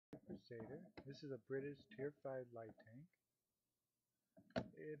Crusader. This is a British Tier 5 light tank.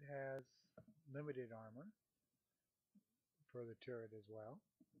 It has limited armor for the turret as well.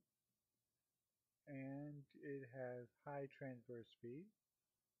 And it has high transverse speed,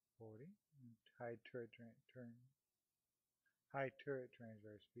 40, high turret transverse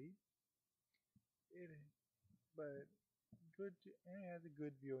speed. It but good and it has a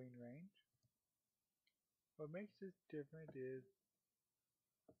good viewing range. What makes this different is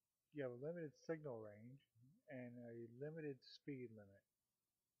you have a limited signal range and a limited speed limit.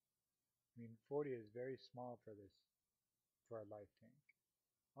 I mean, 40 is very small for a light tank.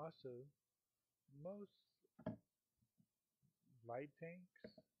 Also, most light tanks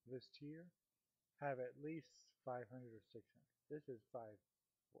this tier have at least 500 or 600. This is 5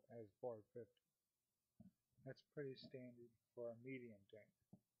 as 450. That's pretty standard for a medium tank,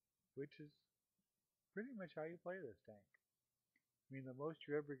 which is pretty much how you play this tank. I mean, the most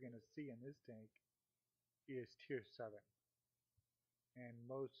you're ever going to see in this tank is tier 7, and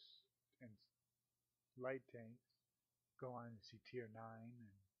most and light tanks go on to see tier 9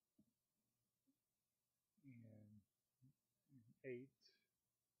 and 8.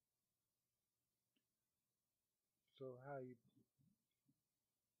 So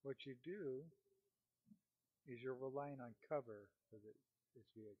what you do is you're relying on cover for this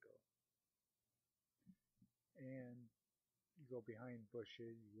vehicle, and you go behind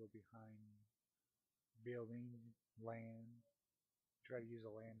bushes, you go behind buildings, land, try to use the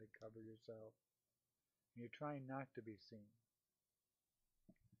land to cover yourself. And you're trying not to be seen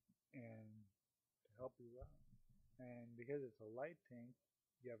and to help you out. And because it's a light tank,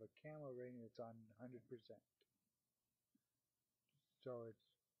 you have a camo rating that's on 100%. So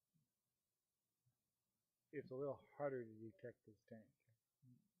it's a little harder to detect this tank.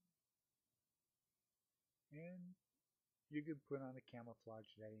 And you could put on a camouflage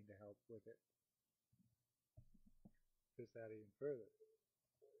netting to help with it. Just adding further.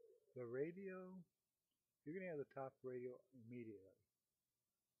 The radio, you're going to have the top radio immediately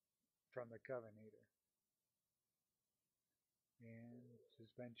from the Covenator. And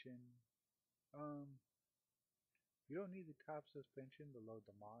suspension, um, you don't need the top suspension to load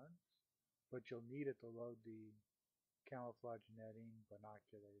the mods, but you'll need it to load the camouflage netting,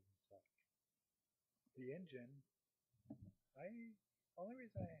 binoculars, and such. The engine, I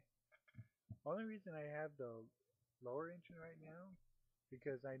only reason I have the lower engine right now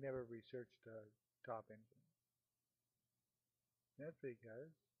because I never researched the top engine. That's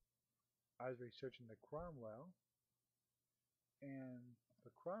because I was researching the Cromwell, and the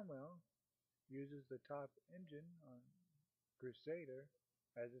Cromwell uses the top engine on Crusader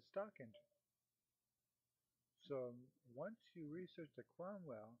as a stock engine. So once you research the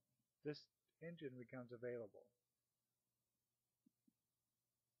Cromwell, this engine becomes available.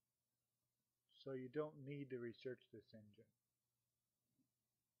 So you don't need to research this engine.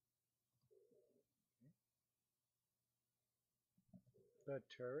 Okay. The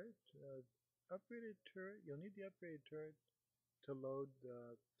turret, upgraded turret, you'll need the upgraded turret to load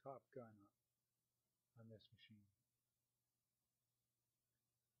the top gun on this machine.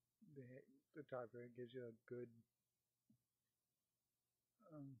 The top gun gives you a good,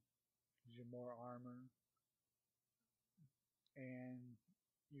 um, gives you more armor, and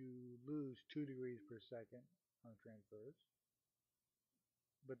you lose 2 degrees per second on transfers.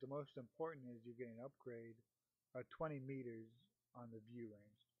 But the most important is you get an upgrade of 20 meters on the view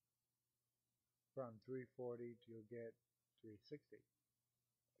range. From 340 to you'll get 360.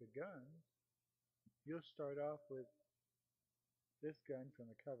 The guns, you'll start off with this gun from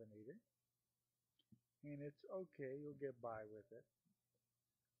the Covenator, and it's okay, you'll get by with it.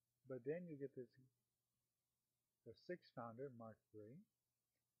 But then you get the 6-pounder Mark III,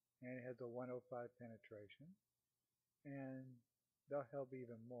 and it has a 105 penetration, and they'll help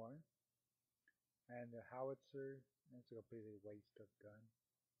even more. And the howitzer, it's a completely waste of gun.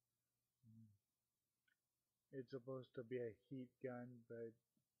 It's supposed to be a heat gun, but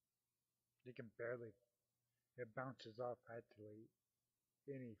you can barely, it bounces off practically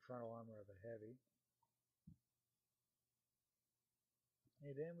any frontal armor of a heavy.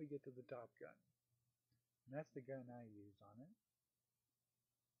 And then we get to the Top Gun. And that's the gun I use on it.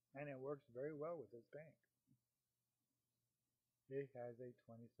 And it works very well with this tank. It has a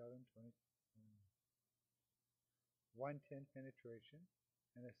 110 penetration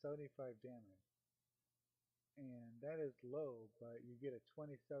and a 75 damage. And that is low, but you get a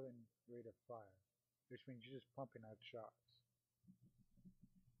 27 rate of fire, which means you're just pumping out shots.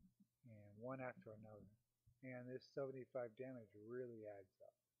 And one after another. And this 75 damage really adds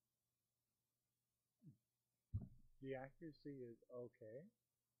up. The accuracy is okay.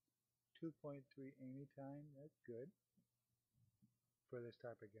 2.3 aiming time. That's good for this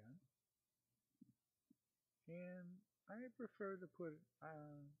type of gun. And I prefer to put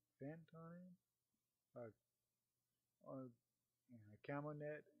vent on it, a camo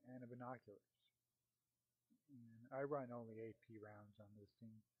net, and a binoculars. And I run only AP rounds on this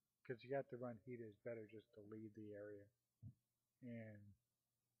thing because you got to run heat. It's better just to leave the area and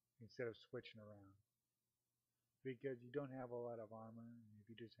instead of switching around because you don't have a lot of armor, and if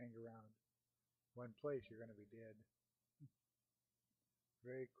you just hang around one place, you're going to be dead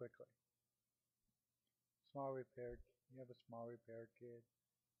very quickly. Small repair. You have a small repair kit,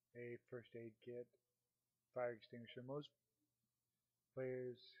 a first aid kit, fire extinguisher. Most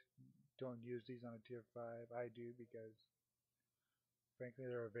players don't use these on a tier 5. I do because frankly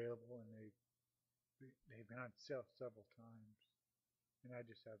they're available and they've been on sale several times, and I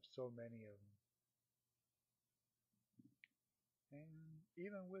just have so many of them. And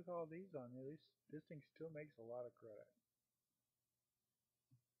even with all these on there, this thing still makes a lot of credit.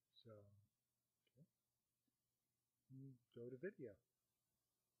 So, okay. Go to video.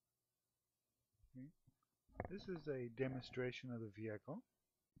 Okay. This is a demonstration of the vehicle.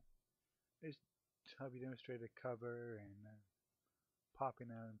 It's to help you demonstrate the cover and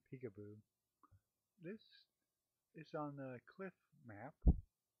popping out in peekaboo. This is on the cliff map.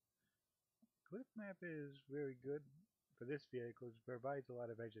 Cliff map is very good for this vehicle. It provides a lot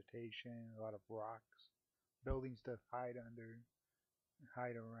of vegetation, a lot of rocks, buildings to hide under,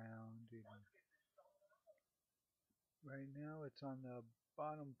 hide around. And right now it's on the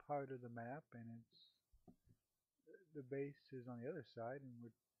bottom part of the map, and the base is on the other side, and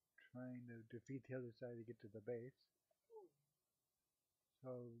we're trying to defeat the other side to get to the base.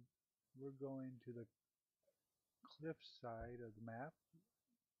 So we're going to the cliff side of the map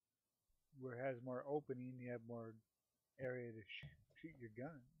where it has more opening. You have more area to shoot your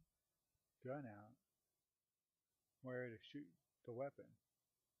gun out, more area to shoot the weapon.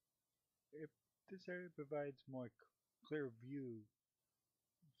 If this area provides more clear view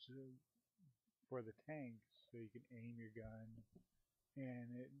so, for the tanks, so you can aim your gun,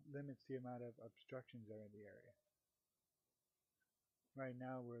 and it limits the amount of obstructions that are in the area. Right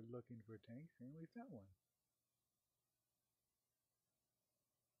now we're looking for tanks, and we found one.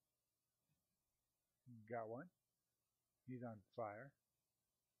 Got one. He's on fire.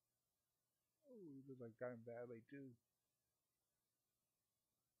 Oh, he looks like got him badly too.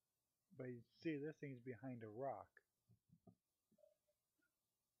 But you see, this thing's behind a rock,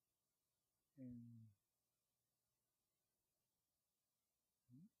 and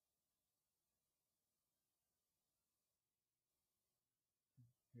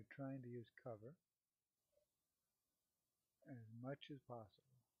you're trying to use cover as much as possible.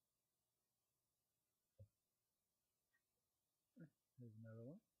 There's another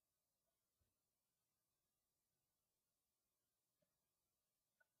one.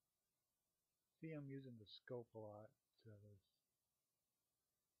 See, I'm using the scope a lot, so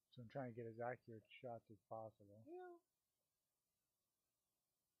I'm trying to get as accurate shots as possible. Yeah.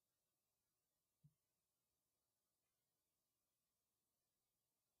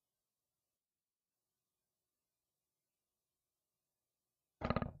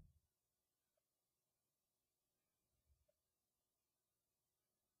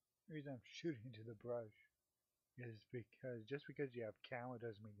 The reason I'm shooting into the brush is because just because you have camo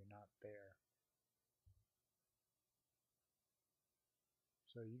doesn't mean you're not there.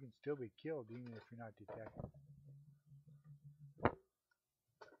 So you can still be killed even if you're not detected.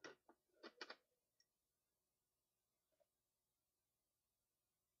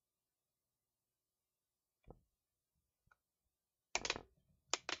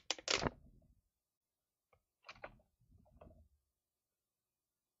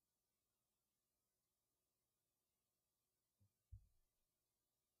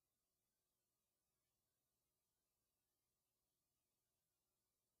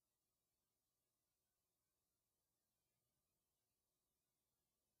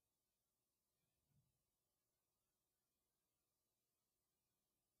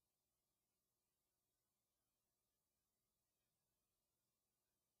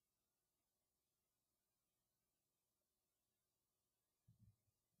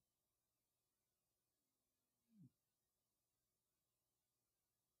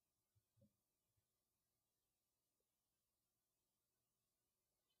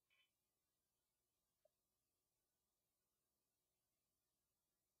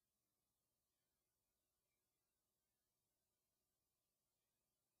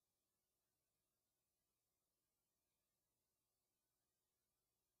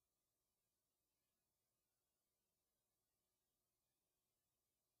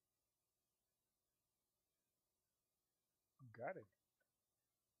 Got it.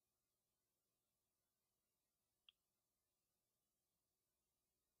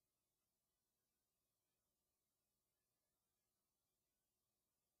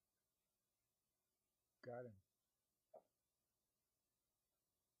 Got it.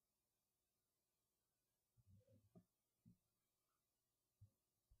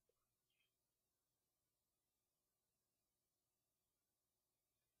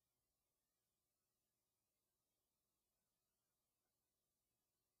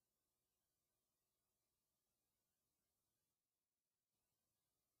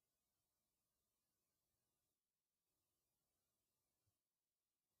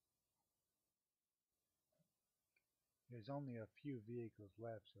 There's only a few vehicles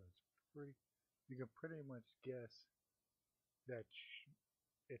left, so it's pretty. You can pretty much guess that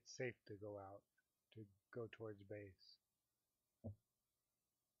it's safe to go out, to go towards base,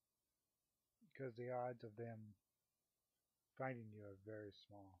 because the odds of them finding you are very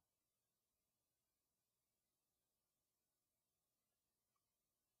small.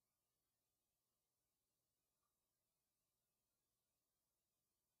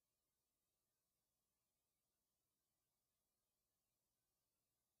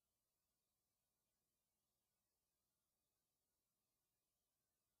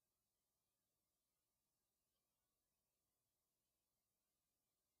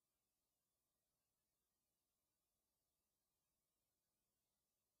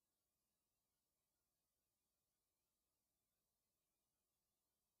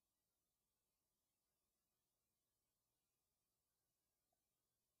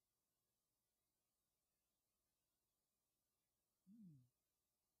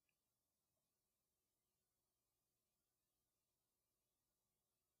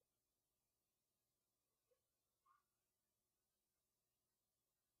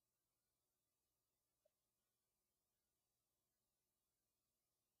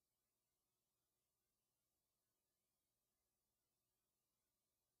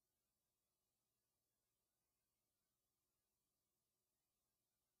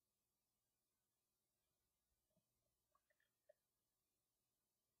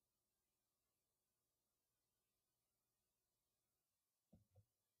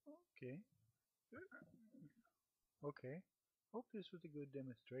 Okay, okay. Hope this was a good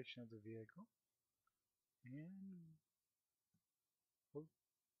demonstration of the vehicle, and hope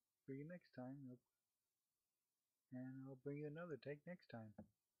for you next time. And I'll bring you another tank next time.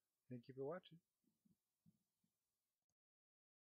 Thank you for watching.